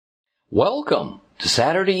Welcome to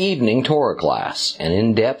Saturday evening Torah class, an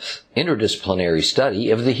in-depth interdisciplinary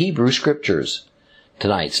study of the Hebrew Scriptures.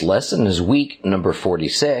 Tonight's lesson is week number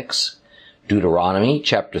 46, Deuteronomy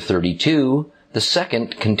chapter 32, the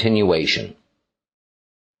second continuation.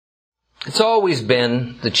 It's always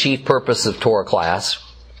been the chief purpose of Torah class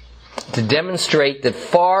to demonstrate that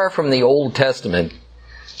far from the Old Testament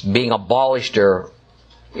being abolished or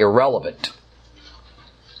irrelevant,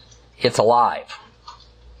 it's alive.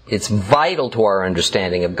 It's vital to our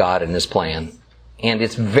understanding of God and His plan, and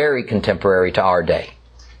it's very contemporary to our day.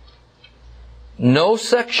 No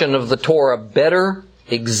section of the Torah better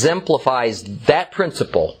exemplifies that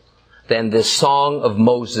principle than this Song of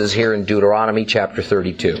Moses here in Deuteronomy chapter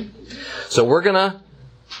 32. So we're going to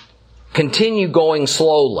continue going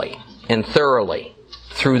slowly and thoroughly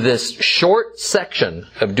through this short section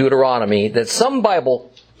of Deuteronomy that some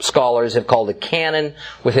Bible scholars have called a canon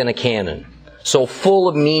within a canon. So full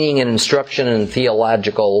of meaning and instruction and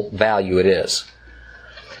theological value it is.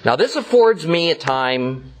 Now this affords me a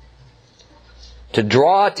time to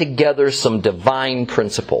draw together some divine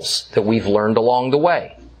principles that we've learned along the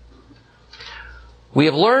way. We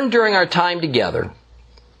have learned during our time together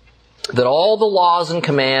that all the laws and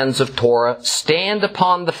commands of Torah stand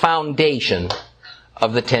upon the foundation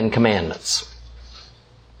of the Ten Commandments.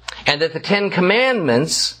 And that the Ten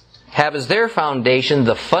Commandments have as their foundation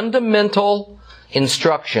the fundamental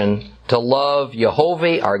instruction to love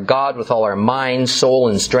Jehovah, our God, with all our mind, soul,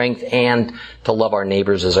 and strength, and to love our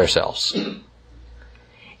neighbors as ourselves.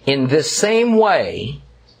 In this same way,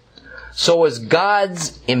 so is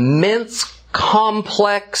God's immense,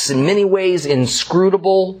 complex, in many ways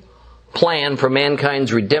inscrutable plan for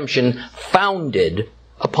mankind's redemption founded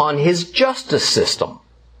upon His justice system.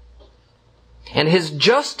 And His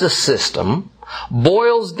justice system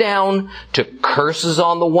boils down to curses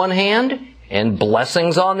on the one hand and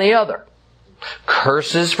blessings on the other.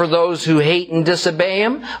 Curses for those who hate and disobey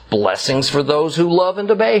Him, blessings for those who love and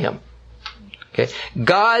obey Him. Okay?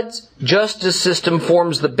 God's justice system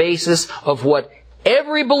forms the basis of what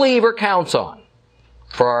every believer counts on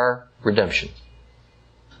for our redemption.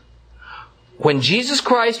 When Jesus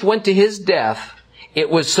Christ went to His death, it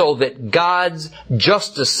was so that God's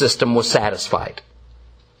justice system was satisfied.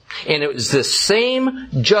 And it was this same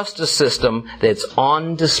justice system that's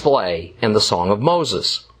on display in the Song of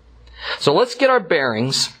Moses. So let's get our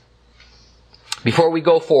bearings before we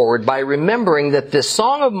go forward by remembering that this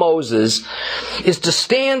Song of Moses is to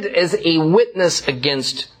stand as a witness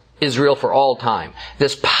against Israel for all time.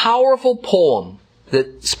 This powerful poem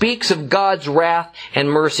that speaks of God's wrath and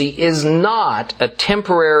mercy is not a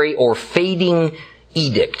temporary or fading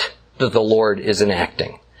edict that the Lord is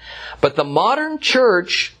enacting. But the modern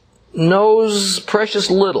church knows precious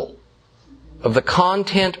little of the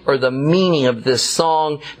content or the meaning of this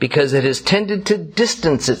song because it has tended to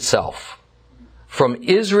distance itself from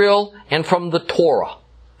Israel and from the Torah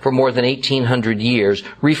for more than 1800 years,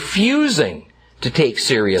 refusing to take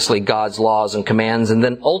seriously God's laws and commands and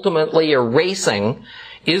then ultimately erasing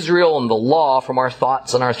Israel and the law from our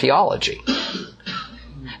thoughts and our theology.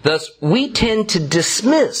 Thus, we tend to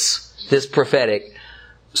dismiss this prophetic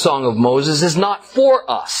Song of Moses as not for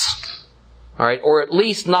us. All right, or at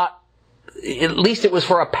least it was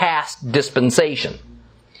for a past dispensation.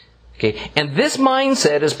 Okay, and this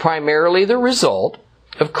mindset is primarily the result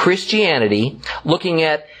of Christianity looking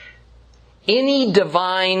at any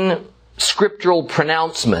divine scriptural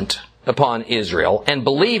pronouncement upon Israel and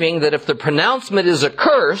believing that if the pronouncement is a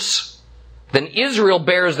curse, then Israel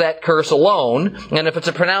bears that curse alone, and if it's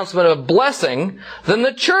a pronouncement of blessing, then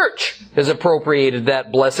the church has appropriated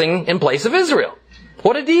that blessing in place of Israel.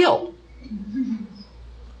 What a deal!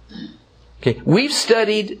 Okay, we've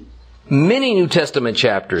studied many New Testament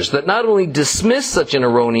chapters that not only dismiss such an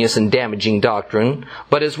erroneous and damaging doctrine,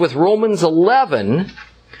 but as with Romans 11,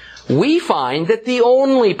 we find that the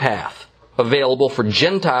only path available for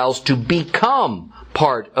Gentiles to become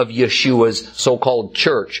part of Yeshua's so-called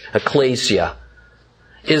church, ecclesia,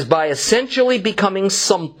 is by essentially becoming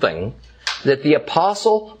something that the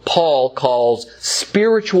Apostle Paul calls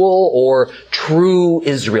spiritual or true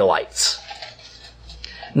Israelites.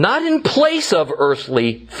 Not in place of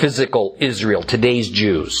earthly, physical Israel, today's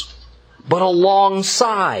Jews, but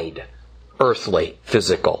alongside earthly,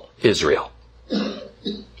 physical Israel.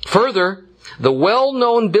 Further, the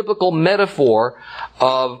well-known biblical metaphor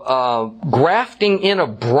of grafting in a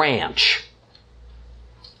branch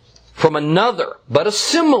from another, but a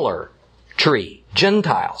similar tree,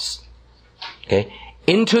 Gentiles, okay,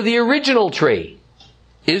 into the original tree,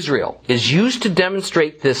 Israel, is used to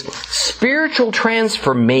demonstrate this spiritual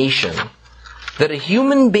transformation that a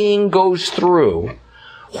human being goes through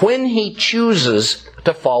when he chooses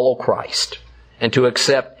to follow Christ and to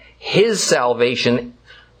accept his salvation,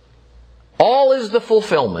 all is the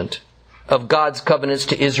fulfillment of God's covenants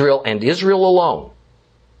to Israel and Israel alone.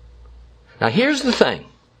 Now here's the thing.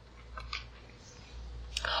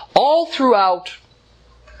 All throughout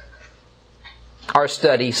our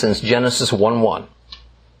study since Genesis 1:1,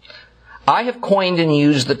 I have coined and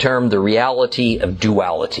used the term the reality of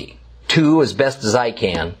duality to, as best as I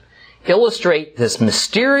can, illustrate this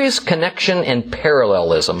mysterious connection and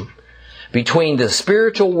parallelism between the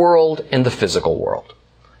spiritual world and the physical world.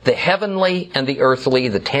 The heavenly and the earthly,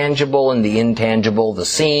 the tangible and the intangible, the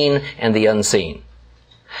seen and the unseen.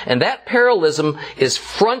 And that parallelism is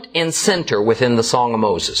front and center within the Song of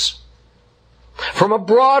Moses. From a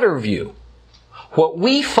broader view, what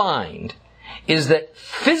we find is that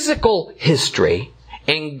physical history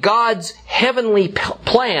and God's heavenly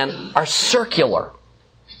plan are circular.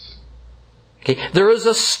 Okay? There is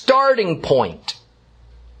a starting point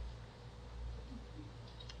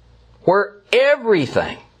where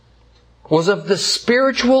everything was of the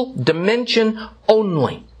spiritual dimension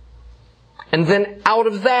only. And then out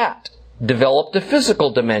of that developed a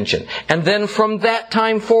physical dimension. And then from that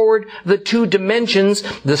time forward, the two dimensions,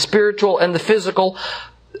 the spiritual and the physical,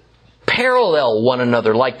 parallel one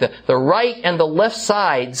another like the right and the left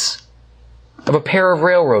sides of a pair of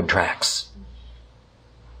railroad tracks.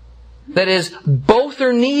 That is, both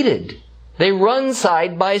are needed. They run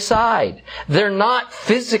side by side. They're not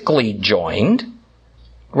physically joined.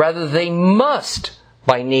 Rather, they must,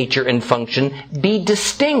 by nature and function, be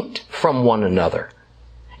distinct from one another.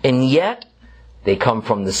 And yet, they come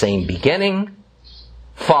from the same beginning,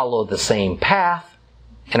 follow the same path,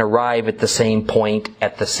 and arrive at the same point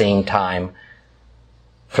at the same time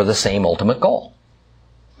for the same ultimate goal.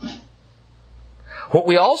 What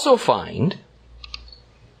we also find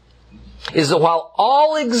is that while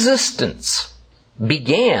all existence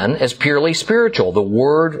began as purely spiritual, the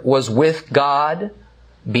Word was with God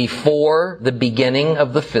before the beginning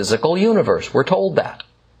of the physical universe. We're told that.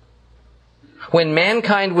 When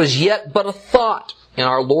mankind was yet but a thought in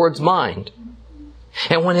our Lord's mind,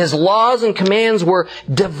 and when His laws and commands were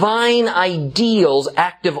divine ideals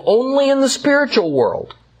active only in the spiritual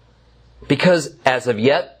world, because as of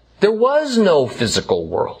yet there was no physical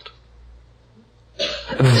world.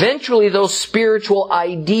 Eventually those spiritual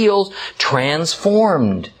ideals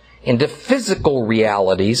transformed into physical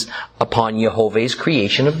realities upon Jehovah's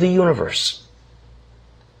creation of the universe.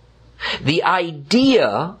 The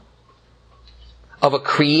idea of a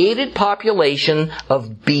created population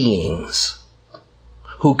of beings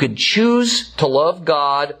who could choose to love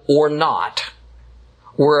God or not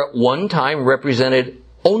were at one time represented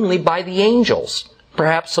only by the angels,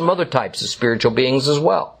 perhaps some other types of spiritual beings as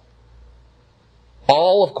well.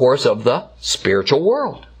 All, of course, of the spiritual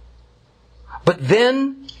world. But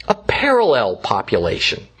then a parallel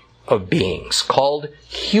population of beings called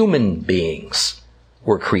human beings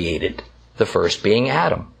were created, the first being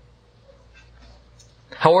Adam.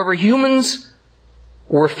 However, humans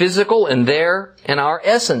were physical in their and our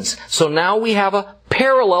essence. So now we have a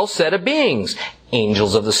parallel set of beings.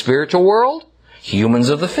 Angels of the spiritual world, humans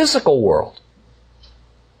of the physical world.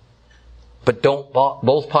 But don't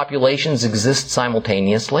both populations exist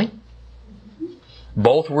simultaneously?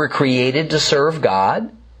 Both were created to serve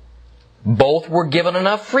God. Both were given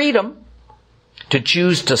enough freedom to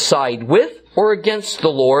choose to side with or against the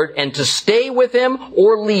Lord and to stay with Him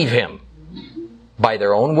or leave Him by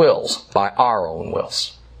their own wills, by our own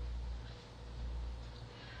wills.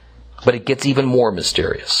 But it gets even more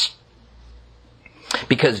mysterious.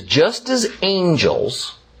 Because just as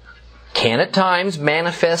angels can at times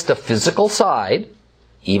manifest a physical side,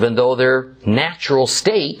 even though their natural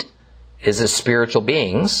state is as spiritual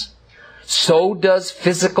beings, so does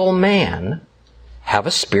physical man have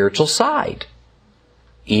a spiritual side,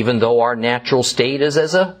 even though our natural state is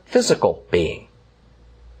as a physical being.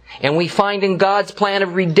 And we find in God's plan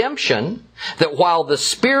of redemption that while the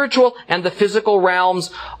spiritual and the physical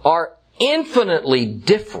realms are infinitely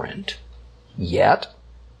different, yet,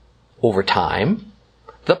 over time,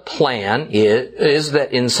 the plan is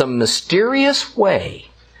that in some mysterious way,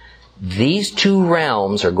 these two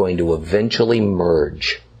realms are going to eventually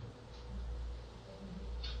merge.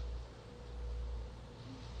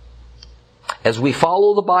 As we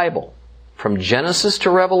follow the Bible, from Genesis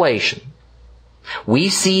to Revelation, we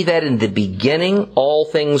see that in the beginning all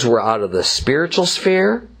things were out of the spiritual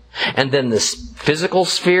sphere, and then the physical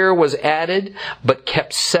sphere was added, but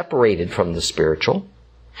kept separated from the spiritual.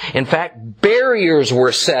 In fact, barriers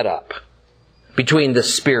were set up between the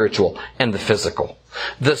spiritual and the physical.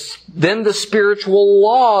 Then the spiritual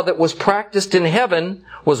law that was practiced in heaven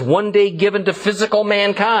was one day given to physical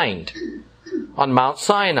mankind on Mount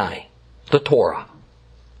Sinai, the Torah.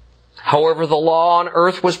 However, the law on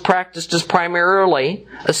earth was practiced as primarily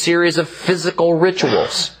a series of physical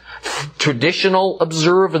rituals, traditional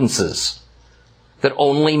observances that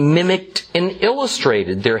only mimicked and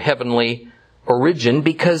illustrated their heavenly origin,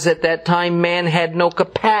 because at that time man had no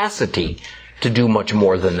capacity to do much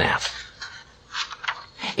more than that.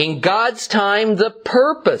 In God's time, the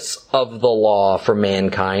purpose of the law for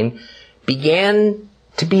mankind began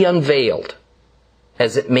to be unveiled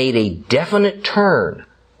as it made a definite turn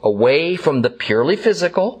away from the purely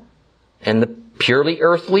physical and the purely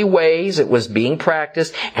earthly ways it was being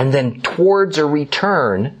practiced, and then towards a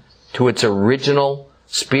return to its original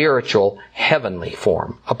spiritual heavenly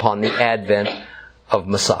form upon the advent of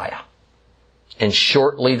Messiah, and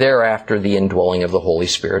shortly thereafter the indwelling of the Holy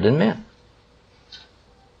Spirit in men.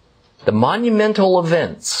 The monumental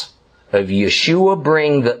events of Yeshua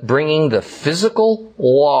bringing the physical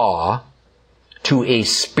law to a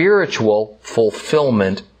spiritual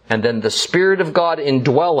fulfillment, and then the Spirit of God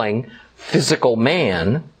indwelling physical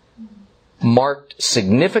man, marked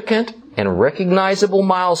significant and recognizable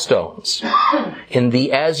milestones in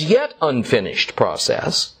the as yet unfinished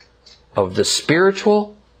process of the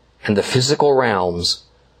spiritual and the physical realms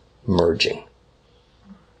merging.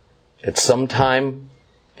 At some time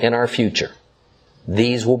in our future,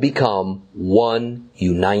 these will become one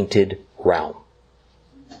united realm.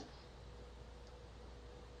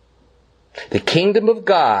 The kingdom of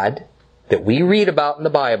God that we read about in the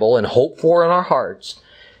Bible and hope for in our hearts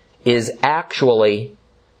is actually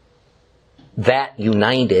that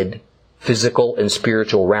united physical and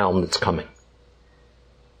spiritual realm that's coming.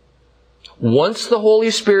 Once the Holy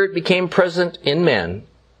Spirit became present in men,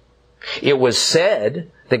 it was said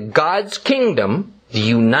that God's kingdom, the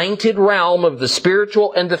united realm of the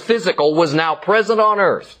spiritual and the physical, was now present on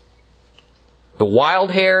earth. The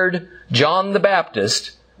wild-haired John the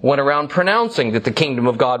Baptist went around pronouncing that the kingdom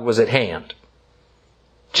of God was at hand,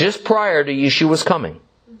 just prior to Yeshua's coming.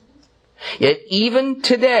 Yet even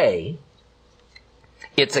today,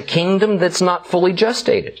 it's a kingdom that's not fully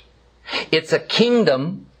gestated. It's a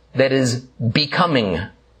kingdom that is becoming.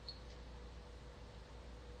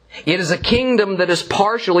 It is a kingdom that is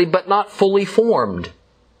partially but not fully formed.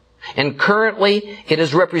 And currently it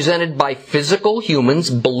is represented by physical humans,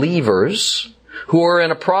 believers, who are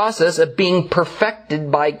in a process of being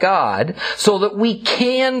perfected by God so that we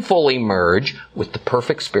can fully merge with the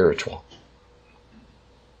perfect spiritual.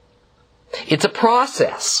 It's a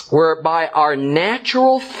process whereby our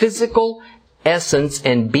natural physical essence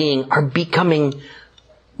and being are becoming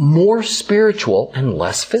more spiritual and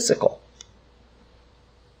less physical.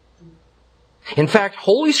 In fact,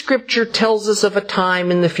 Holy Scripture tells us of a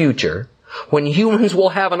time in the future when humans will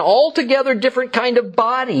have an altogether different kind of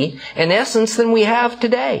body and essence than we have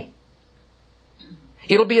today.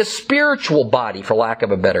 It'll be a spiritual body, for lack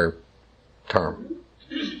of a better term.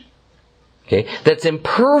 Okay? That's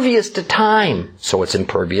impervious to time, so it's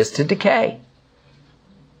impervious to decay.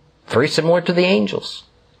 Very similar to the angels.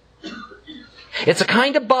 It's a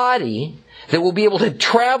kind of body that will be able to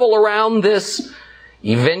travel around this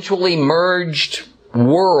eventually merged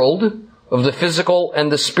world of the physical and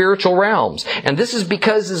the spiritual realms. And this is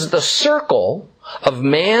because it's the circle of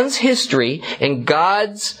man's history and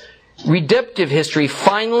God's redemptive history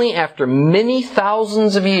finally, after many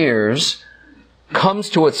thousands of years, comes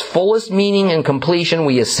to its fullest meaning and completion.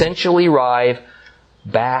 We essentially arrive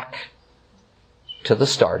back to the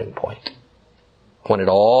starting point, when it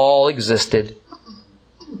all existed,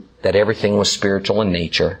 that everything was spiritual in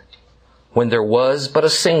nature, when there was but a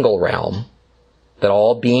single realm that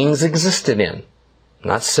all beings existed in,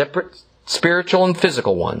 not separate spiritual and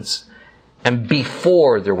physical ones, and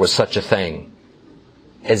before there was such a thing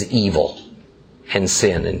as evil and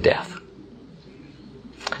sin and death.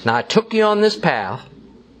 Now, I took you on this path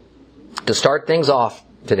to start things off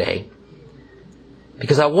today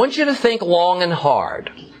because I want you to think long and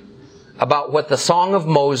hard about what the Song of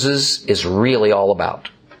Moses is really all about.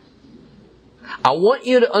 I want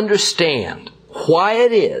you to understand why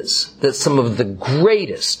it is that some of the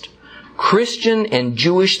greatest Christian and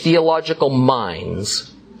Jewish theological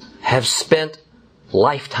minds have spent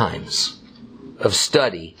lifetimes of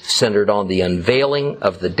study centered on the unveiling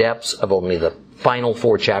of the depths of only the final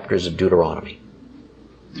 4 chapters of Deuteronomy.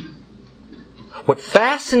 What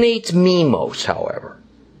fascinates me most, however,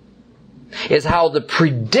 is how the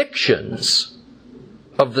predictions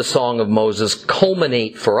of the Song of Moses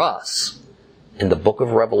culminate for us in the book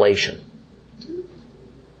of Revelation.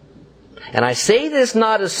 And I say this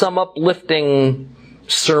not as some uplifting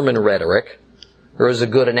sermon rhetoric or as a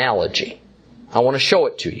good analogy. I want to show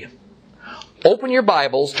it to you. Open your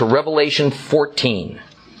Bibles to Revelation 14.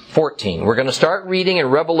 We're going to start reading in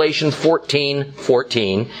Revelation 14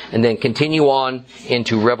 and then continue on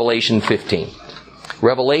into Revelation 15.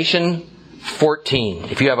 Revelation 14.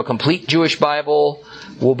 If you have a complete Jewish Bible,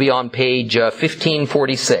 we'll be on page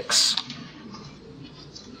 1546.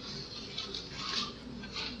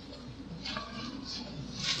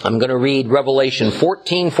 I'm going to read Revelation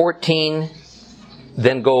 14:14,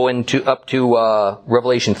 then go up to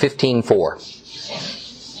Revelation 15:4.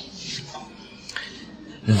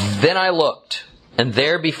 Then I looked, and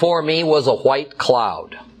there before me was a white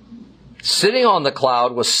cloud. Sitting on the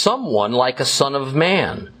cloud was someone like a son of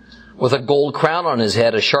man, with a gold crown on his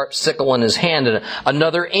head, a sharp sickle in his hand, and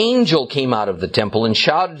another angel came out of the temple and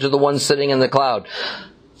shouted to the one sitting in the cloud,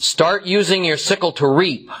 "Start using your sickle to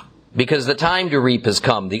reap, because the time to reap has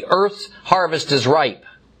come. The earth's harvest is ripe."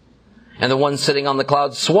 And the one sitting on the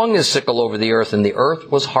cloud swung his sickle over the earth, and the earth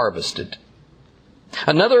was harvested.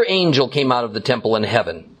 Another angel came out of the temple in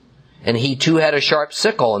heaven, and he too had a sharp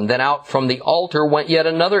sickle, and then out from the altar went yet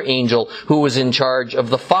another angel who was in charge of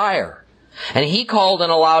the fire. And he called in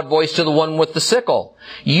a loud voice to the one with the sickle,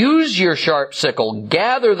 "Use your sharp sickle,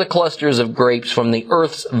 gather the clusters of grapes from the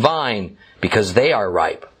earth's vine, because they are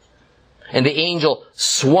ripe." And the angel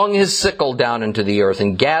swung his sickle down into the earth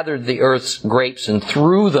and gathered the earth's grapes and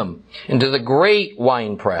threw them into the great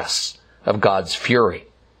winepress of God's fury.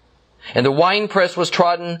 And the winepress was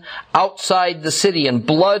trodden outside the city, and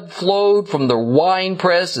blood flowed from the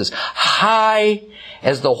winepress as high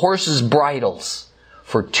as the horses' bridles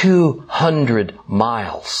for 200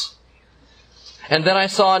 miles. And then I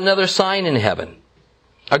saw another sign in heaven,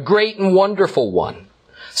 a great and wonderful one.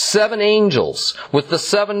 7 angels with the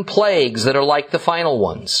 7 plagues that are like the final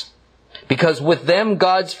ones, because with them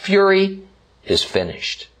God's fury is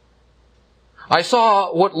finished. I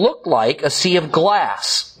saw what looked like a sea of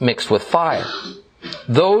glass mixed with fire.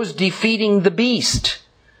 Those defeating the beast,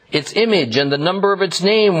 its image and the number of its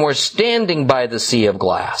name, were standing by the sea of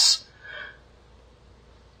glass,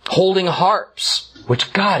 holding harps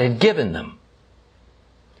which God had given them.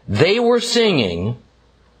 They were singing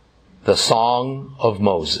the song of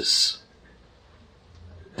Moses,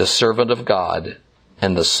 the servant of God,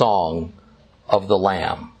 and the song of the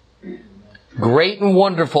Lamb. Great and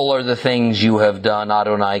wonderful are the things you have done,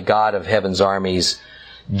 Adonai, God of heaven's armies.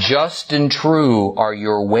 Just and true are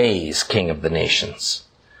your ways, King of the nations.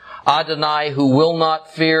 Adonai, who will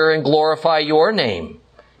not fear and glorify your name,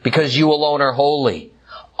 because you alone are holy.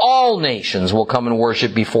 All nations will come and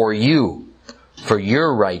worship before you, for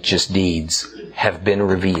your righteous deeds have been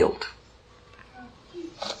revealed.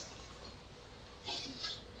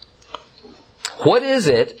 What is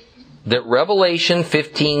it that Revelation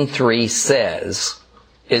 15:3 says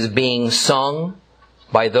is being sung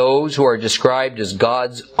by those who are described as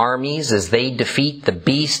God's armies as they defeat the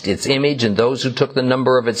beast, its image, and those who took the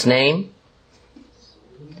number of its name?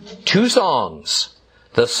 2 songs.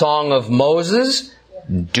 The Song of Moses,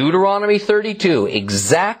 Deuteronomy 32,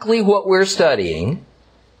 exactly what we're studying,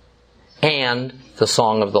 and the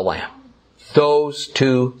Song of the Lamb. Those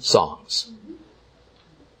 2 songs.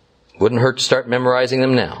 Wouldn't hurt to start memorizing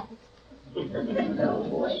them now.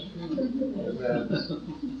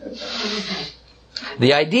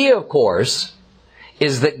 The idea, of course,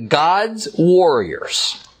 is that God's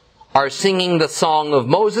warriors are singing the Song of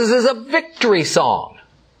Moses as a victory song,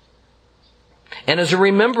 and as a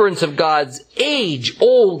remembrance of God's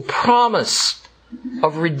age-old promise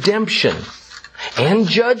of redemption and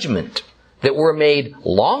judgment that were made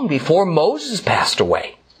long before Moses passed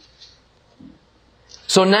away.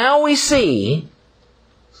 So now we see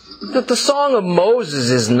that the Song of Moses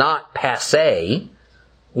is not passé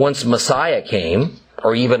once Messiah came,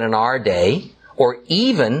 or even in our day, or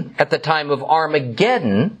even at the time of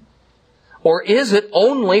Armageddon, or is it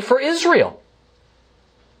only for Israel?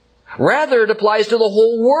 Rather, it applies to the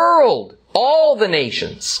whole world, all the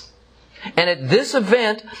nations. And at this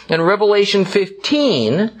event in Revelation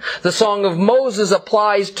 15, the Song of Moses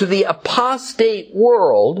applies to the apostate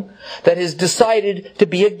world that has decided to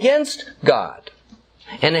be against God,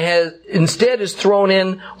 and instead is thrown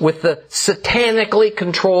in with the satanically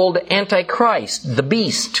controlled Antichrist, the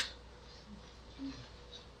beast.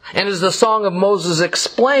 And as the Song of Moses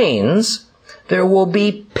explains, there will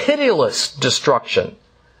be pitiless destruction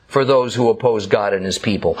for those who oppose God and His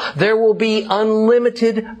people. There will be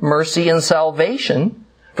unlimited mercy and salvation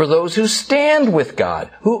for those who stand with God,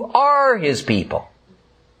 who are His people.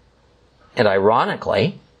 And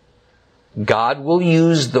ironically, God will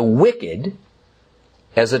use the wicked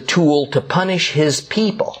as a tool to punish His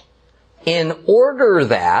people in order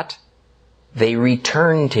that they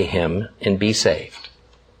return to Him and be saved.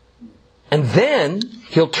 And then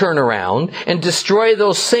He'll turn around and destroy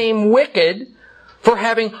those same wicked for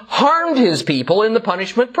having harmed His people in the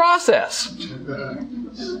punishment process.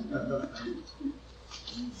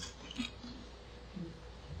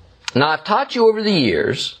 Now, I've taught you over the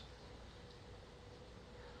years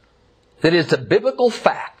that it's a biblical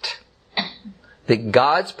fact that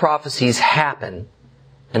God's prophecies happen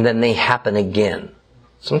and then they happen again.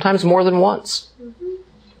 Sometimes more than once.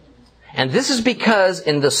 And this is because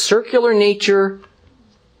in the circular nature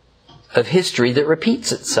of history that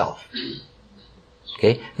repeats itself.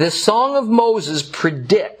 Okay? This Song of Moses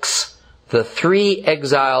predicts the 3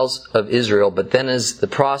 exiles of Israel, but then as the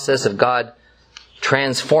process of God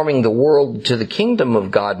transforming the world to the kingdom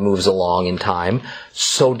of God moves along in time,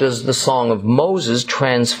 so does the Song of Moses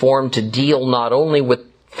transform to deal not only with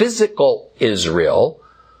physical Israel,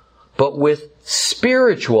 but with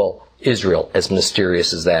spiritual Israel, as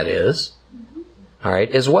mysterious as that is, all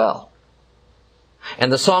right, as well.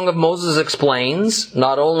 And the Song of Moses explains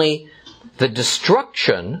not only the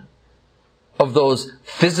destruction of those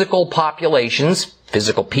physical populations,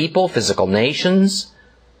 physical people, physical nations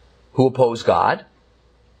who oppose God,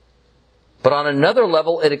 but on another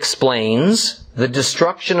level it explains the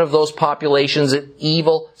destruction of those populations of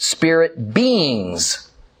evil spirit beings,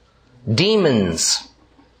 demons,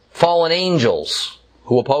 fallen angels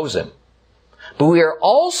who oppose Him. But we are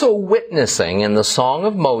also witnessing in the Song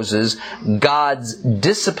of Moses God's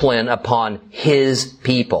discipline upon His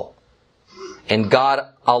people. And God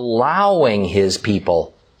allowing His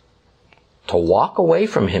people to walk away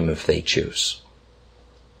from Him if they choose.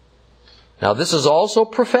 Now this is also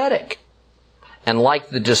prophetic. And like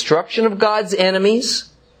the destruction of God's enemies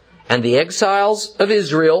and the exiles of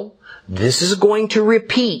Israel, this is going to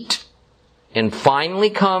repeat and finally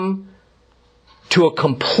come to a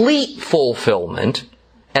complete fulfillment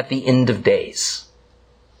at the end of days.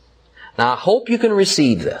 Now I hope you can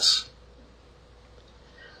receive this.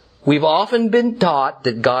 We've often been taught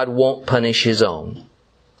that God won't punish His own,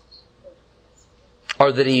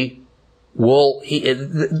 or that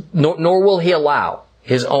nor will He allow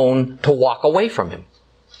His own to walk away from Him.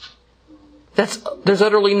 There's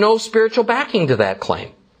utterly no spiritual backing to that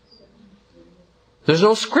claim. There's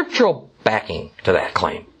no scriptural backing to that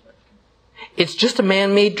claim. It's just a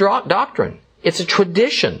man-made doctrine. It's a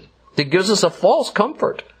tradition that gives us a false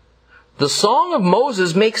comfort. The Song of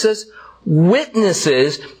Moses makes us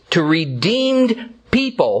witnesses to redeemed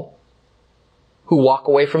people who walk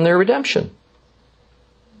away from their redemption.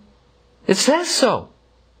 It says so,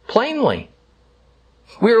 plainly.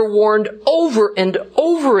 We are warned over and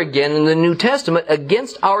over again in the New Testament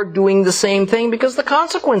against our doing the same thing because the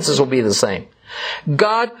consequences will be the same.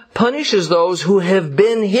 God punishes those who have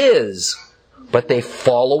been His, but they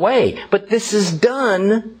fall away. But this is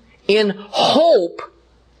done in hope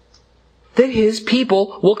that His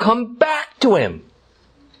people will come back to Him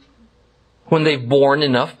when they've borne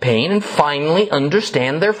enough pain and finally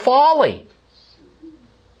understand their folly.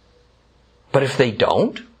 But if they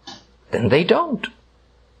don't, then they don't.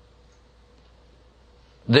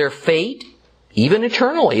 Their fate, even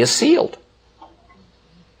eternally, is sealed.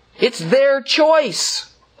 It's their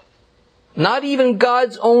choice. Not even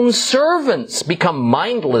God's own servants become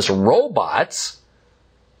mindless robots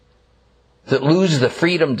that lose the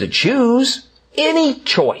freedom to choose any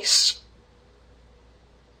choice.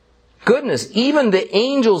 Goodness, even the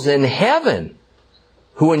angels in heaven,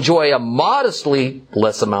 who enjoy a modestly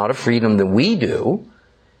less amount of freedom than we do,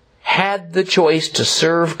 had the choice to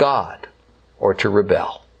serve God or to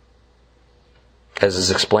rebel, as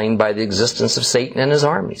is explained by the existence of Satan and his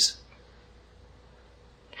armies.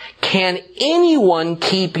 Can anyone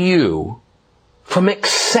keep you from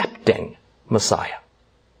accepting Messiah?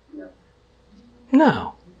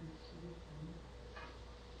 No.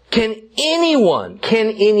 Can anyone, can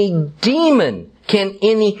any demon, can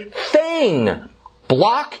anything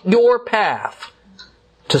block your path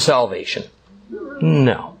to salvation?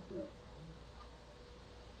 No.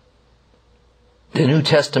 The New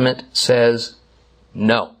Testament says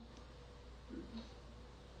no.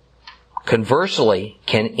 Conversely,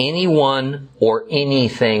 can anyone or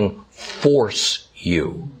anything force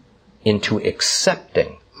you into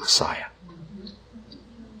accepting Messiah?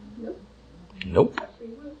 Nope.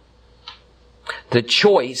 The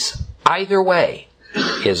choice, either way,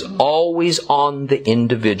 is always on the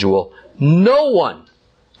individual. No one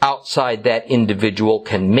outside that individual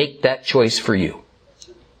can make that choice for you.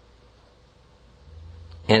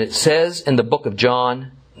 And it says in the book of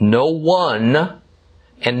John, no one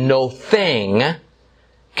and no thing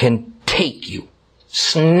can take you,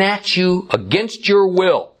 snatch you against your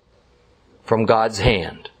will from God's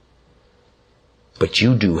hand. But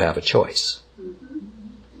you do have a choice.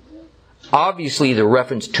 Obviously, the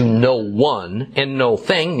reference to no one and no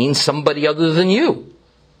thing means somebody other than you.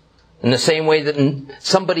 In the same way that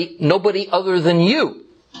nobody other than you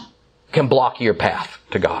can block your path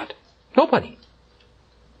to God. Nobody.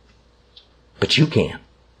 But you can.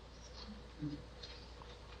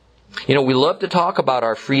 You know, we love to talk about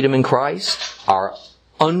our freedom in Christ, our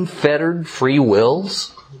unfettered free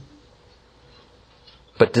wills.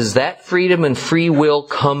 But does that freedom and free will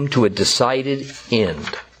come to a decided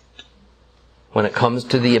end when it comes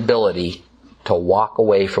to the ability to walk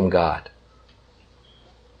away from God?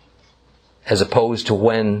 As opposed to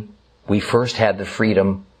when we first had the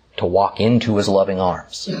freedom to walk into His loving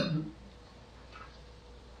arms.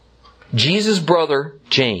 Jesus' brother,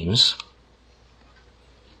 James,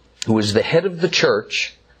 who was the head of the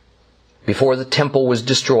church before the temple was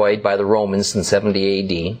destroyed by the Romans in 70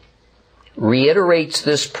 A.D., reiterates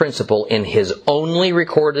this principle in his only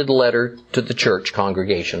recorded letter to the church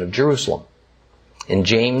congregation of Jerusalem. In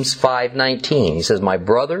James 5:19, he says, My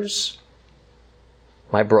brothers,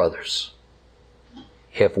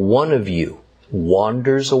 if one of you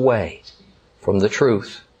wanders away from the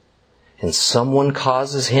truth and someone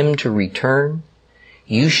causes him to return,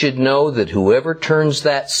 you should know that whoever turns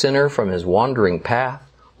that sinner from his wandering path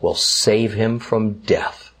will save him from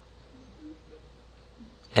death.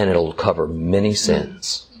 And it'll cover many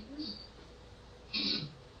sins.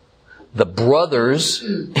 The brothers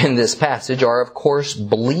in this passage are, of course,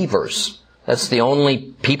 believers. That's the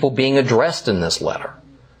only people being addressed in this letter.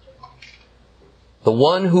 The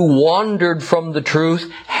one who wandered from the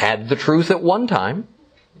truth had the truth at one time.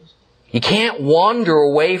 You can't wander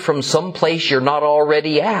away from some place you're not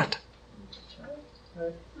already at.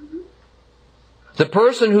 The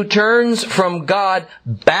person who turns from God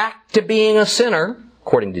back to being a sinner,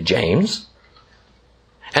 according to James,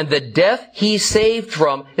 and the death he's saved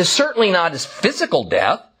from is certainly not his physical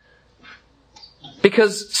death,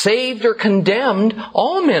 because saved or condemned,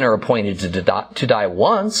 all men are appointed to die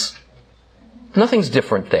once. Nothing's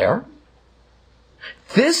different there.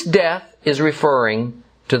 This death is referring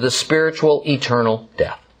to the spiritual eternal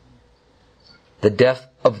death. The death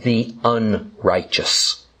of the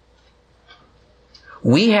unrighteous.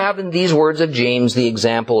 We have in these words of James the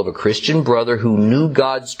example of a Christian brother who knew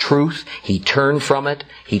God's truth. He turned from it.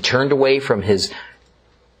 He turned away from his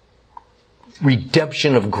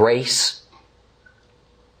redemption of grace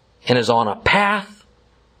and is on a path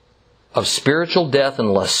of spiritual death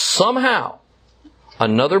unless somehow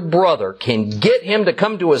another brother can get him to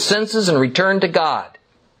come to his senses and return to God.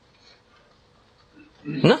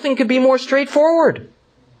 Nothing could be more straightforward.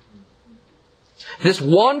 This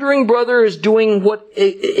wandering brother is doing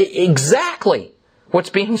exactly what's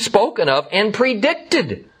being spoken of and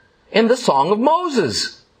predicted in the Song of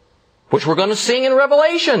Moses, which we're going to sing in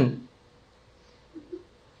Revelation.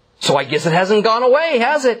 So I guess it hasn't gone away,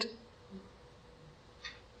 has it?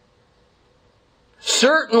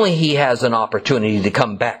 Certainly he has an opportunity to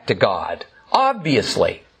come back to God,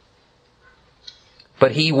 obviously.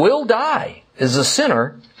 But he will die as a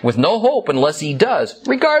sinner with no hope unless he does,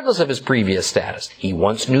 regardless of his previous status. He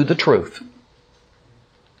once knew the truth.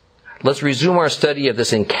 Let's resume our study of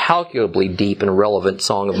this incalculably deep and relevant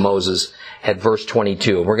Song of Moses at verse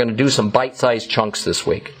 22. We're going to do some bite-sized chunks this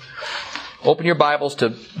week. Open your Bibles to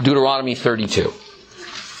Deuteronomy 32.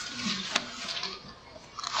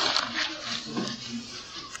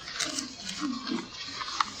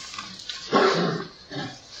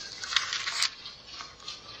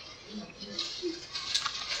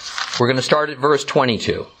 We're going to start at verse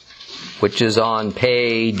 22, which is on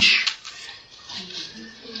page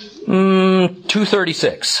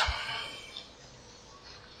 236.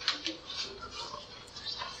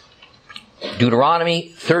 Deuteronomy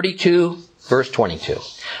 32, verse 22.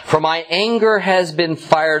 For my anger has been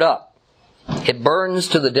fired up. It burns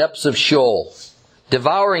to the depths of Sheol,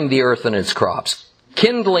 devouring the earth and its crops,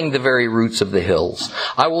 kindling the very roots of the hills.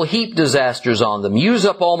 I will heap disasters on them, use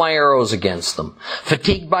up all my arrows against them.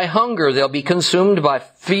 Fatigued by hunger, they'll be consumed by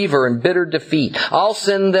fever and bitter defeat. I'll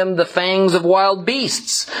send them the fangs of wild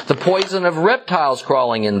beasts, the poison of reptiles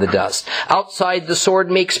crawling in the dust. Outside the sword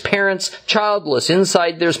makes parents childless,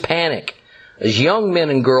 inside there's panic, as young men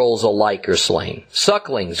and girls alike are slain,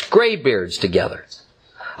 sucklings, graybeards together.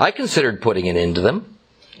 I considered putting an end to them,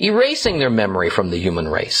 erasing their memory from the human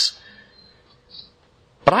race.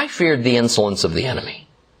 But I feared the insolence of the enemy.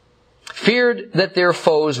 Feared that their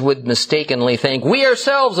foes would mistakenly think, we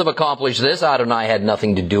ourselves have accomplished this. Adonai had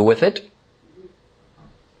nothing to do with it.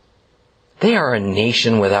 They are a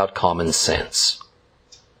nation without common sense,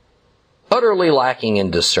 utterly lacking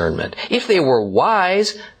in discernment. If they were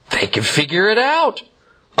wise, they could figure it out,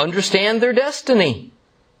 understand their destiny.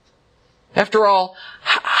 After all,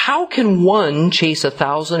 how can one chase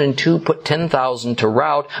 1,000 and two put 10,000 to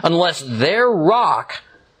rout unless their rock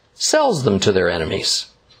sells them to their enemies?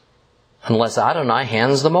 Unless Adonai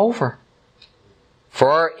hands them over. For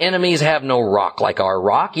our enemies have no rock like our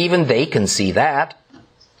rock. Even they can see that.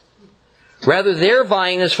 Rather, their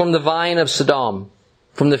vine is from the vine of Sodom,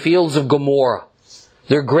 from the fields of Gomorrah.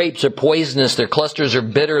 Their grapes are poisonous, their clusters are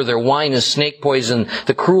bitter, their wine is snake poison,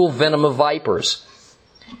 the cruel venom of vipers.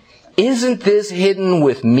 Isn't this hidden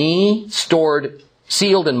with me,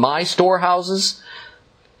 sealed in my storehouses?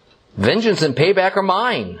 Vengeance and payback are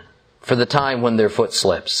mine for the time when their foot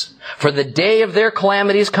slips. For the day of their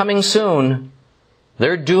calamity is coming soon.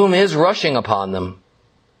 Their doom is rushing upon them.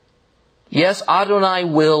 Yes, Adonai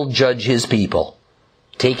will judge His people,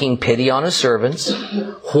 taking pity on His servants,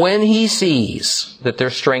 when He sees that their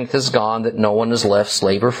strength is gone, that no one is left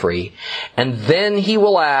slave or free. And then He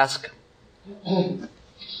will ask,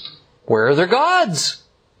 where are their gods?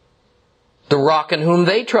 The rock in whom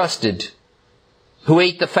they trusted, who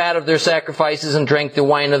ate the fat of their sacrifices and drank the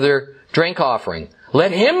wine of their drink offering.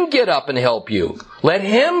 Let Him get up and help you. Let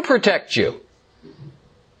Him protect you.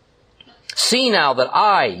 See now that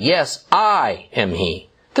I am He.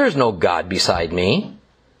 There's no God beside me.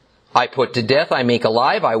 I put to death, I make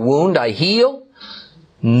alive, I wound, I heal.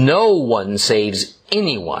 No one saves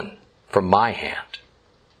anyone from my hand.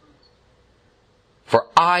 For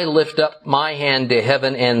I lift up my hand to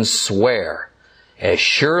heaven and swear, as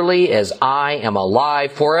surely as I am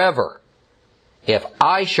alive forever, if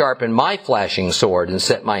I sharpen my flashing sword and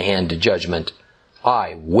set my hand to judgment,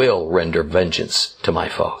 I will render vengeance to my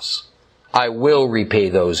foes. I will repay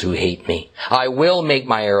those who hate me. I will make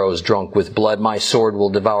my arrows drunk with blood. My sword will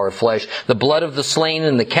devour flesh, the blood of the slain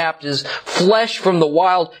and the captives, flesh from the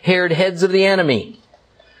wild-haired heads of the enemy.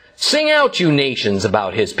 Sing out, you nations,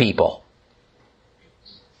 about His people.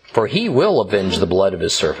 For He will avenge the blood of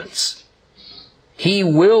His servants. He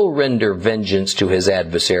will render vengeance to His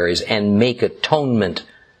adversaries and make atonement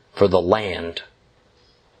for the land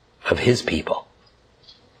of His people.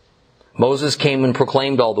 Moses came and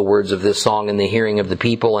proclaimed all the words of this song in the hearing of the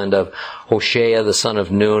people and of Hoshea the son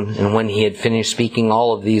of Nun. And when he had finished speaking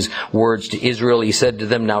all of these words to Israel, he said to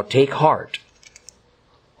them, now take heart,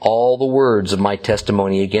 all the words of my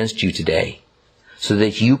testimony against you today, so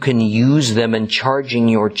that you can use them in charging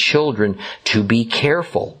your children to be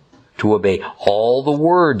careful to obey all the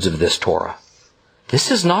words of this Torah.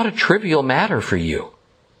 This is not a trivial matter for you.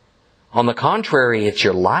 On the contrary, it's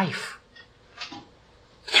your life.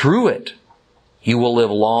 Through it, you will live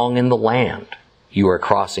long in the land you are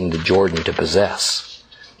crossing the Jordan to possess.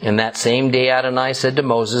 And that same day Adonai said to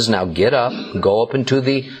Moses, now get up, go up into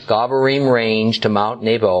the Gavarim range to Mount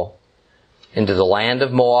Nebo, into the land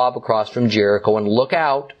of Moab across from Jericho, and look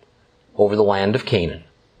out over the land of Canaan,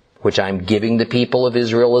 which I am giving the people of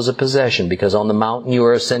Israel as a possession, because on the mountain you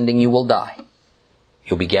are ascending you will die.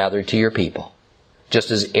 You'll be gathered to your people, just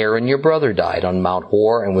as Aaron your brother died on Mount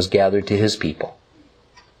Hor and was gathered to his people.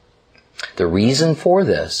 The reason for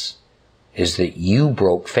this is that you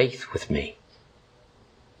broke faith with me.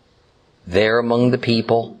 There among the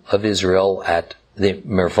people of Israel at the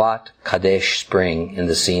Mervat Kadesh spring in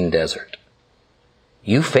the Sin desert.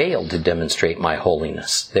 You failed to demonstrate my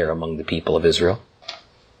holiness there among the people of Israel.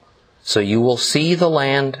 So you will see the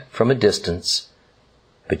land from a distance,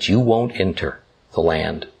 but you won't enter the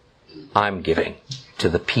land I'm giving to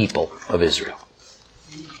the people of Israel.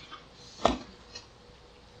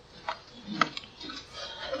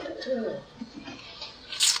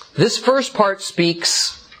 This first part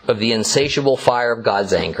speaks of the insatiable fire of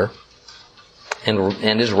God's anger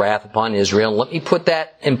and His wrath upon Israel. Let me put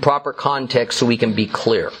that in proper context so we can be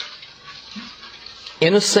clear.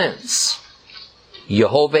 In a sense,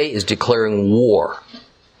 Jehovah is declaring war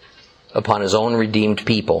upon His own redeemed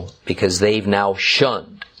people because they've now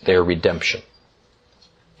shunned their redemption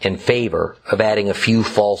in favor of adding a few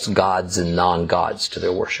false gods and non-gods to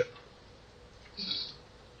their worship.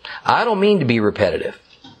 I don't mean to be repetitive,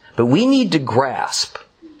 but we need to grasp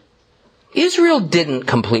Israel didn't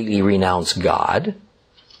completely renounce God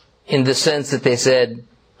in the sense that they said,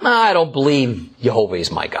 I don't believe Jehovah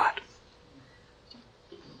is my God.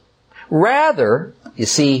 Rather, you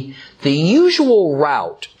see, the usual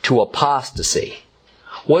route to apostasy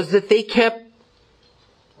was that they kept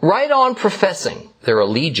right on professing their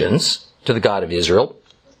allegiance to the God of Israel,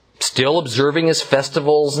 still observing His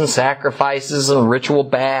festivals and sacrifices and ritual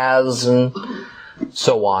baths and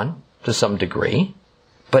so on to some degree.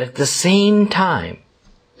 But at the same time,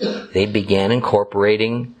 they began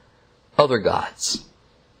incorporating other gods,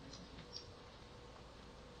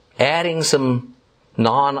 adding some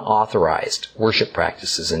non-authorized worship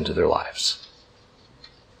practices into their lives.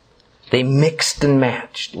 They mixed and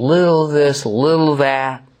matched, little this, little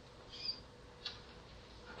that.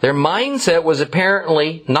 Their mindset was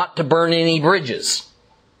apparently not to burn any bridges.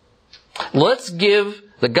 Let's give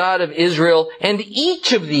the God of Israel and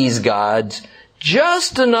each of these gods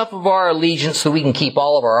just enough of our allegiance so we can keep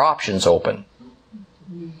all of our options open.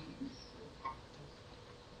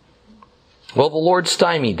 Well, the Lord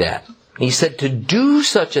stymied that. He said to do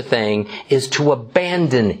such a thing is to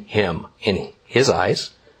abandon Him in His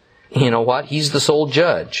eyes. You know what? He's the sole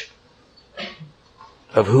judge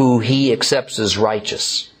of who He accepts as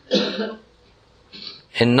righteous.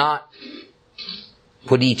 And not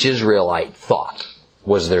what each Israelite thought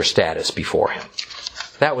was their status before Him.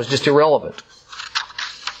 That was just irrelevant.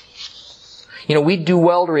 You know, we do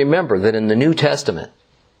well to remember that in the New Testament,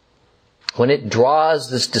 when it draws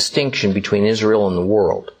this distinction between Israel and the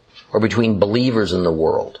world, or between believers in the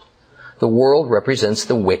world represents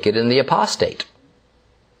the wicked and the apostate.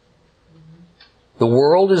 The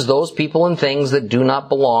world is those people and things that do not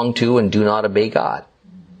belong to and do not obey God.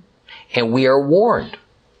 And we are warned,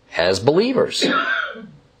 as believers,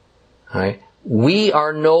 right? We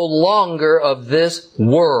are no longer of this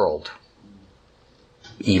world,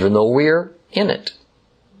 even though we're in it.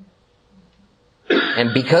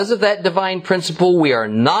 And because of that divine principle, we are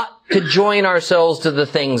not to join ourselves to the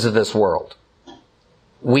things of this world.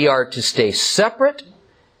 We are to stay separate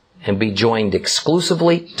and be joined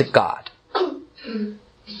exclusively to God.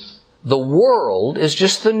 The world is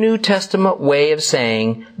just the New Testament way of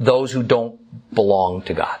saying those who don't belong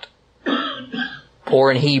to God.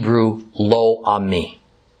 Or in Hebrew, lo ami.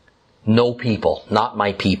 No people, not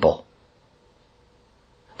my people.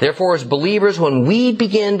 Therefore, as believers, when we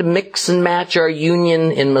begin to mix and match our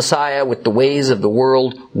union in Messiah with the ways of the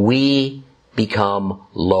world, we become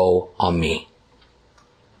lo ami,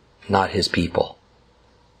 not His people.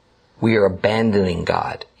 We are abandoning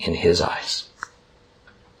God in His eyes.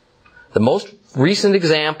 The most recent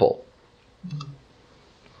example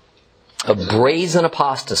of brazen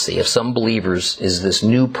apostasy of some believers is this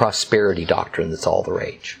new prosperity doctrine that's all the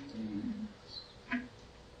rage.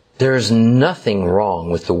 There is nothing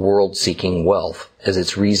wrong with the world seeking wealth as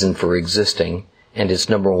its reason for existing and its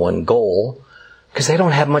number one goal, because they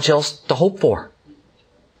don't have much else to hope for.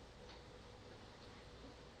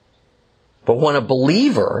 But when a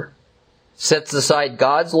believer sets aside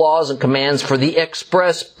God's laws and commands for the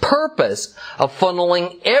express purpose of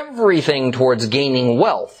funneling everything towards gaining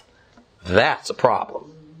wealth, that's a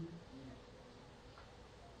problem.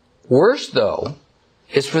 Worse, though,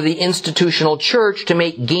 is for the institutional church to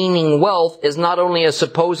make gaining wealth as not only a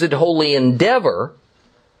supposed holy endeavor,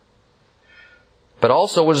 but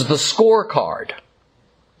also as the scorecard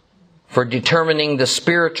for determining the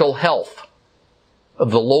spiritual health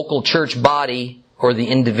of the local church body or the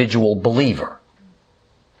individual believer.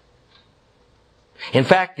 In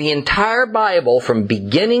fact, the entire Bible from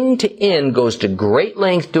beginning to end goes to great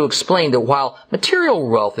length to explain that while material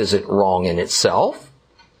wealth isn't wrong in itself,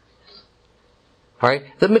 all right,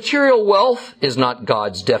 that material wealth is not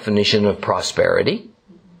God's definition of prosperity,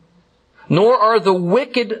 nor are the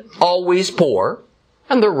wicked always poor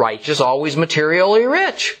and the righteous always materially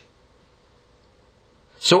rich.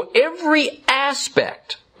 So every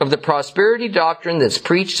aspect of the prosperity doctrine that's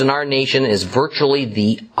preached in our nation is virtually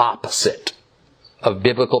the opposite of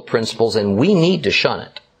biblical principles, and we need to shun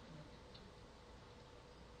it.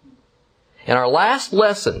 In our last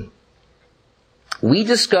lesson, we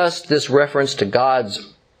discussed this reference to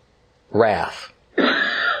God's wrath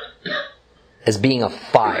as being a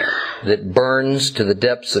fire that burns to the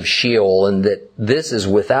depths of Sheol, and that this is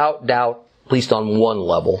without doubt, at least on one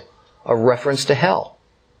level, a reference to hell.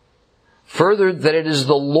 Further, that it is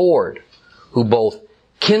the Lord who both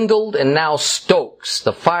kindled and now stokes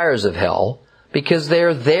the fires of hell because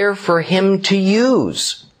they're there for Him to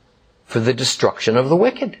use for the destruction of the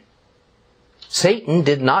wicked. Satan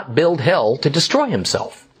did not build hell to destroy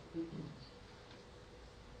himself.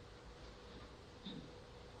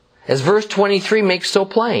 As verse 23 makes so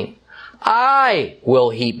plain, I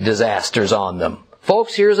will heap disasters on them.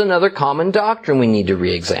 Folks, here's another common doctrine we need to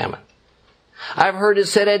re-examine. I've heard it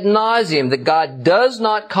said ad nauseum that God does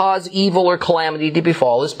not cause evil or calamity to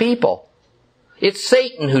befall His people. It's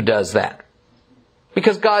Satan who does that,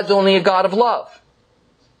 because God's only a God of love.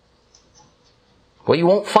 Well, you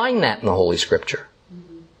won't find that in the Holy Scripture.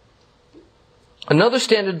 Another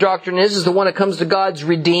standard doctrine is that when it comes to God's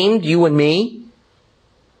redeemed, you and me,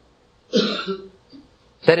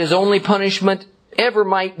 that his only punishment ever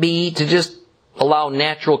might be to just allow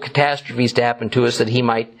natural catastrophes to happen to us that he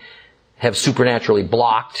might have supernaturally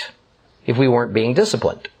blocked if we weren't being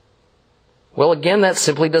disciplined. Well, again, that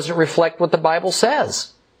simply doesn't reflect what the Bible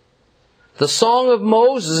says. The Song of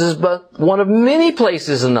Moses is but one of many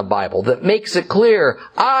places in the Bible that makes it clear,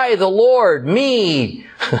 I, the Lord, me,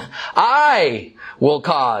 I will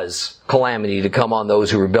cause calamity to come on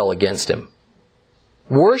those who rebel against Him.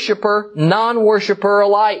 Worshipper, non-worshipper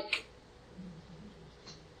alike.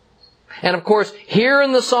 And of course, here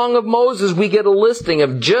in the Song of Moses, we get a listing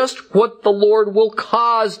of just what the Lord will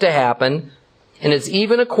cause to happen. And it's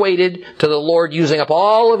even equated to the Lord using up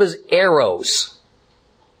all of His arrows,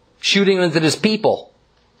 shooting them at His people,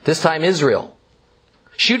 this time Israel.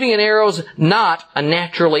 Shooting an arrow is not a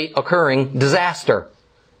naturally occurring disaster.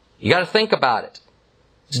 You got to think about it.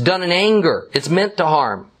 It's done in anger. It's meant to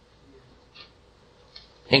harm.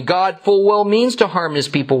 And God full well means to harm His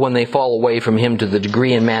people when they fall away from Him to the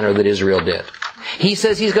degree and manner that Israel did. He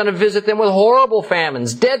says He's going to visit them with horrible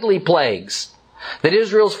famines, deadly plagues. That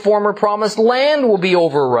Israel's former promised land will be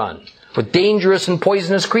overrun with dangerous and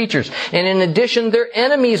poisonous creatures. And in addition, their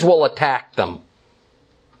enemies will attack them.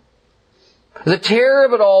 The terror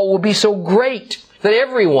of it all will be so great that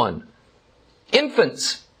everyone,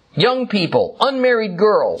 infants, young people, unmarried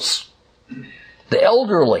girls, the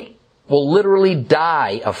elderly, will literally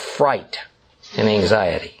die of fright and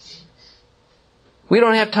anxiety. We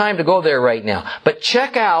don't have time to go there right now, but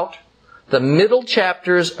check out the middle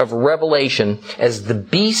chapters of Revelation as the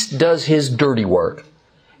beast does his dirty work,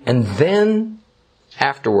 and then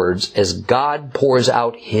afterwards as God pours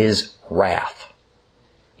out His wrath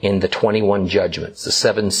in the 21 judgments, the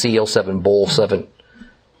 7 seal, 7 bowl, 7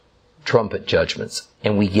 trumpet judgments.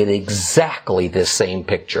 And we get exactly this same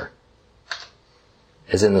picture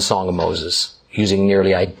as in the Song of Moses, using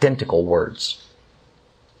nearly identical words.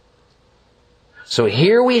 So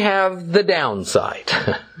here we have the downside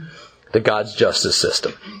to God's justice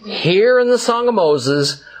system. Here in the Song of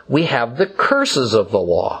Moses, we have the curses of the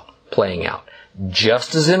law playing out.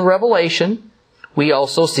 Just as in Revelation, we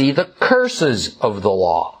also see the curses of the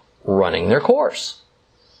law running their course.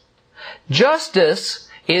 Justice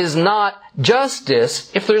is not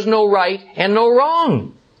justice if there's no right and no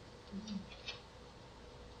wrong.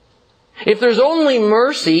 If there's only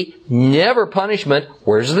mercy, never punishment,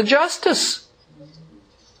 where's the justice?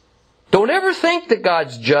 Don't ever think that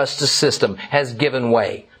God's justice system has given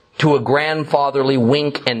way to a grandfatherly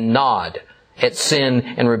wink and nod at sin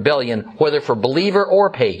and rebellion, whether for believer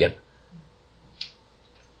or pagan.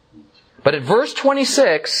 But at verse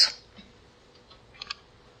 26,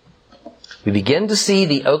 we begin to see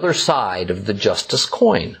the other side of the justice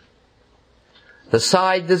coin. The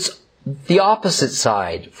side that's the opposite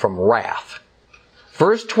side from wrath.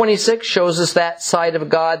 Verse 26 shows us that side of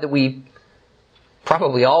God that we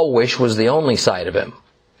probably all wish was the only side of Him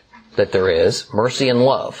that there is, mercy and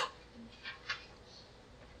love.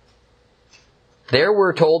 There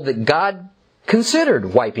we're told that God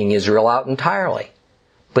considered wiping Israel out entirely,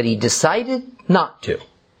 but He decided not to,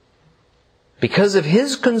 because of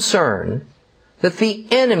His concern that the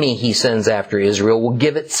enemy He sends after Israel will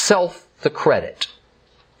give itself the credit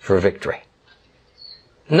for victory.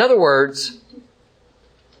 In other words,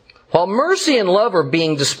 while mercy and love are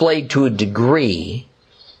being displayed to a degree,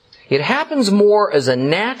 it happens more as a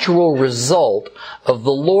natural result of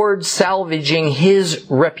the Lord salvaging His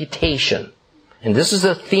reputation. And this is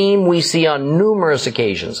a theme we see on numerous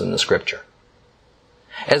occasions in the Scripture.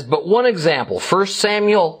 As but one example, 1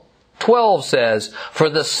 Samuel 12 says, for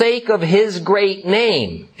the sake of His great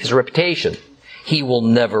name, His reputation, He will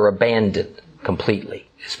never abandon completely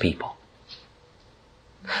His people.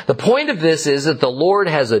 The point of this is that the Lord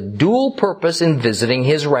has a dual purpose in visiting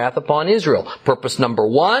His wrath upon Israel. Purpose number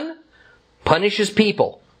 1, punish His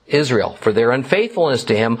people, Israel, for their unfaithfulness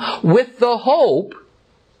to Him, with the hope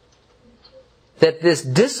that this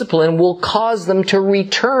discipline will cause them to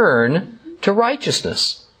return to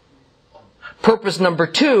righteousness. Purpose number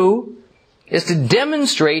 2 is to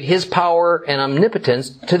demonstrate His power and omnipotence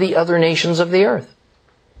to the other nations of the earth.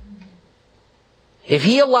 If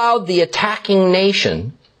He allowed the attacking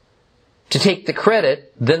nation to take the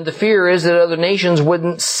credit, then the fear is that other nations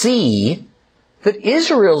wouldn't see that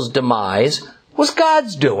Israel's demise was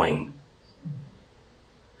God's doing.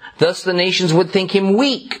 Thus the nations would think Him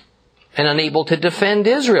weak and unable to defend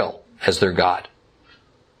Israel as their God,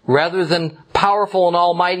 rather than powerful and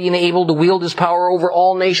almighty and able to wield His power over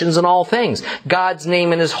all nations and all things. God's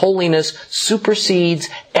name and His holiness supersedes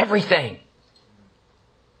everything.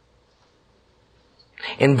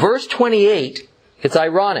 In verse 28, it's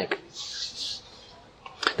ironic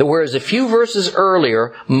that whereas a few verses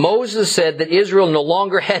earlier, Moses said that Israel no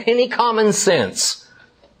longer had any common sense,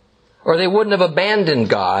 or they wouldn't have abandoned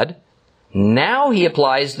God, now he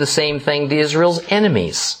applies the same thing to Israel's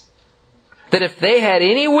enemies. That if they had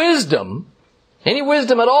any wisdom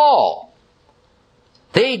at all,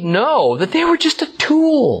 they'd know that they were just a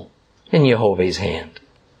tool in Jehovah's hand.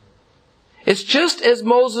 It's just as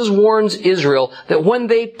Moses warns Israel that when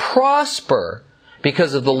they prosper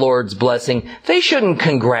because of the Lord's blessing, they shouldn't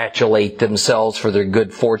congratulate themselves for their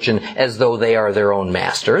good fortune as though they are their own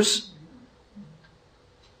masters.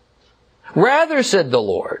 Rather, said the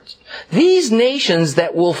Lord, these nations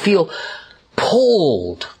that will feel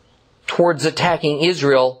pulled towards attacking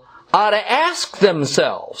Israel ought to ask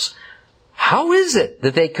themselves, how is it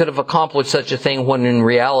that they could have accomplished such a thing when in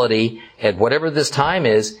reality, at whatever this time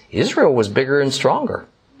is, Israel was bigger and stronger?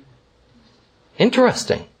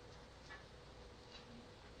 Interesting.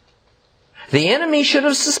 The enemy should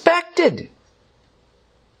have suspected,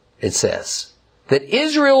 it says, that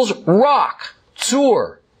Israel's rock,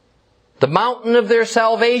 Tzur, the mountain of their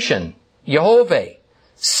salvation, Jehovah,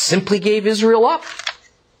 simply gave Israel up.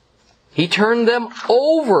 He turned them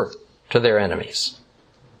over to their enemies.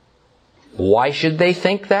 Why should they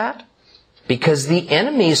think that? Because the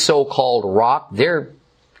enemy's so-called rock, their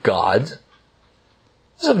God,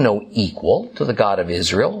 is of no equal to the God of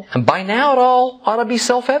Israel. And by now it all ought to be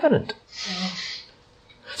self-evident.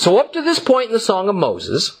 So up to this point in the Song of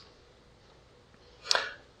Moses,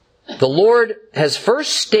 the Lord has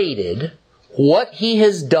first stated what He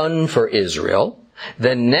has done for Israel.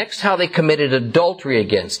 Then next how they committed adultery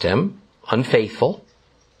against Him, unfaithful.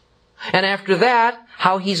 And after that,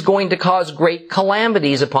 how He's going to cause great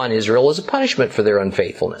calamities upon Israel as a punishment for their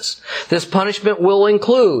unfaithfulness. This punishment will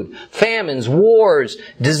include famines, wars,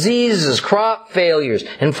 diseases, crop failures,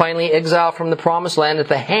 and finally exile from the promised land at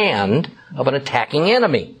the hand of an attacking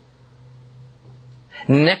enemy.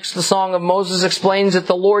 Next, the Song of Moses explains that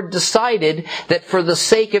the Lord decided that for the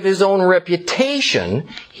sake of His own reputation,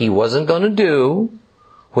 He wasn't going to do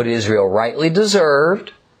what Israel rightly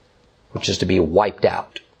deserved, which is to be wiped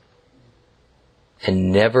out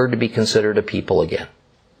and never to be considered a people again.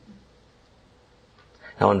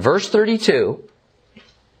 Now in verse 32,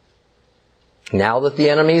 now that the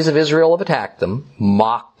enemies of Israel have attacked them,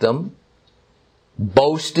 mocked them,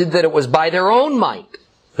 boasted that it was by their own might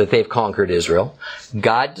that they've conquered Israel,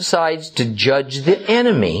 God decides to judge the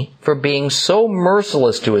enemy for being so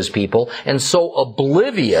merciless to His people and so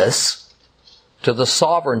oblivious to the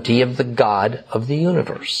sovereignty of the God of the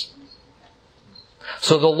universe.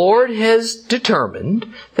 So the Lord has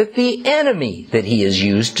determined that the enemy that He has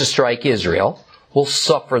used to strike Israel will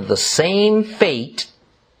suffer the same fate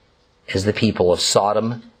as the people of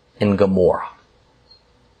Sodom and Gomorrah.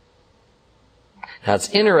 Now it's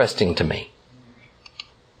interesting to me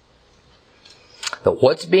that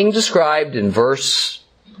what's being described in verse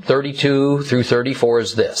 32 through 34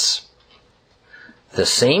 is this. The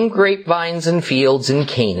same grapevines and fields in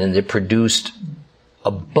Canaan that produced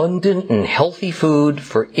abundant and healthy food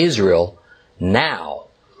for Israel now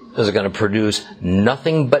is going to produce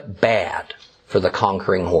nothing but bad for the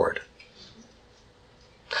conquering horde.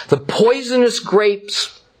 The poisonous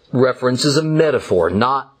grapes reference is a metaphor,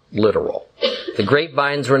 not literal. The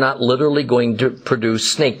grapevines were not literally going to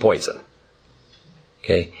produce snake poison.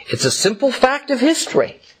 Okay? It's a simple fact of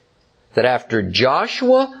history that after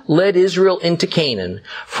Joshua led Israel into Canaan,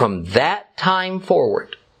 from that time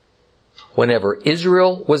forward, whenever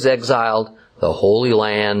Israel was exiled, the Holy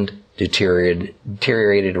Land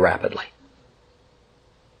deteriorated rapidly.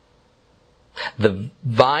 The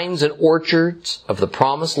vines and orchards of the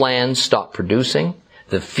Promised Land stopped producing.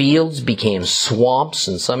 The fields became swamps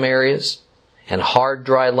in some areas and hard,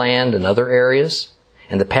 dry land in other areas.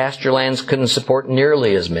 And the pasture lands couldn't support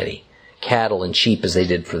nearly as many cattle and sheep as they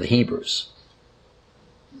did for the Hebrews.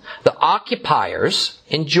 The occupiers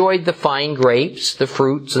enjoyed the fine grapes, the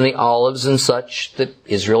fruits, and the olives and such that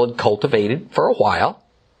Israel had cultivated for a while.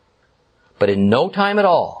 But in no time at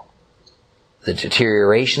all, the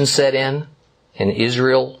deterioration set in, and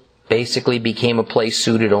Israel basically became a place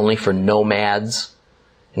suited only for nomads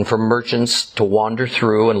and for merchants to wander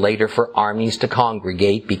through and later for armies to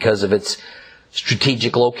congregate because of its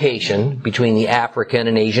strategic location between the African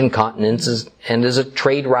and Asian continents and as a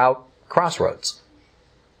trade route crossroads.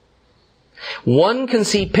 One can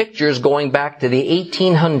see pictures going back to the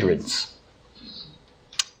 1800s,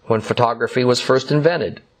 when photography was first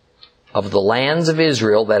invented, of the lands of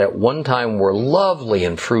Israel that at one time were lovely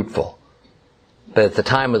and fruitful. But at the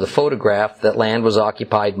time of the photograph, that land was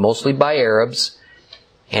occupied mostly by Arabs,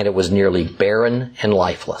 and it was nearly barren and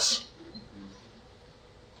lifeless.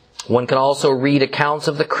 One can also read accounts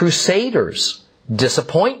of the Crusaders'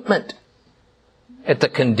 disappointment at the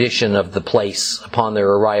condition of the place upon their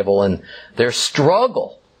arrival and their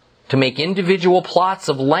struggle to make individual plots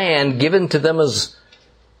of land given to them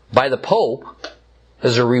by the Pope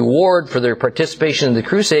as a reward for their participation in the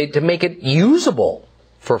crusade to make it usable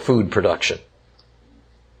for food production.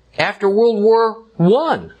 After World War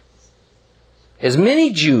I, as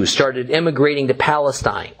many Jews started emigrating to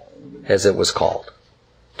Palestine, as it was called,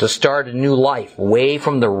 to start a new life away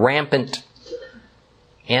from the rampant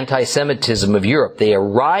anti-Semitism of Europe, they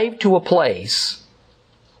arrived to a place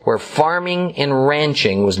where farming and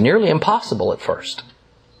ranching was nearly impossible at first.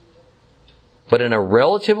 But in a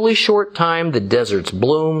relatively short time, the deserts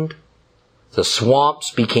bloomed, the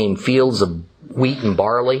swamps became fields of wheat and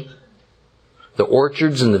barley, the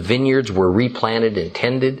orchards and the vineyards were replanted and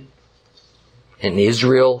tended, and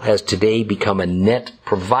Israel has today become a net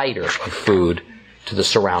provider of food to the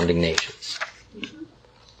surrounding nations.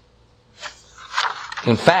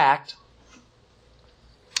 In fact,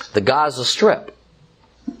 the Gaza Strip,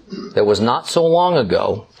 that was not so long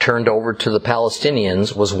ago turned over to the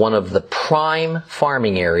Palestinians, was one of the prime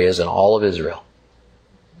farming areas in all of Israel.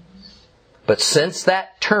 But since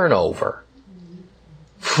that turnover,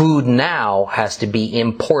 food now has to be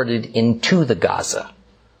imported into the Gaza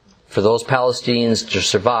for those Palestinians to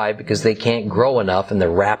survive because they can't grow enough in the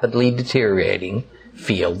rapidly deteriorating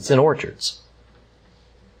fields and orchards.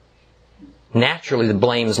 Naturally, the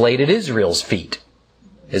blame is laid at Israel's feet,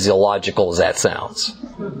 as illogical as that sounds.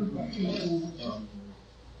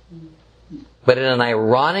 But in an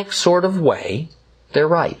ironic sort of way, they're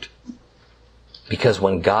right. Because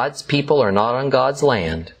when God's people are not on God's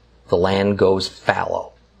land, the land goes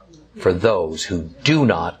fallow for those who do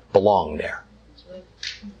not belong there.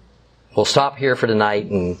 We'll stop here for tonight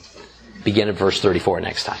and begin at verse 34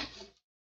 next time.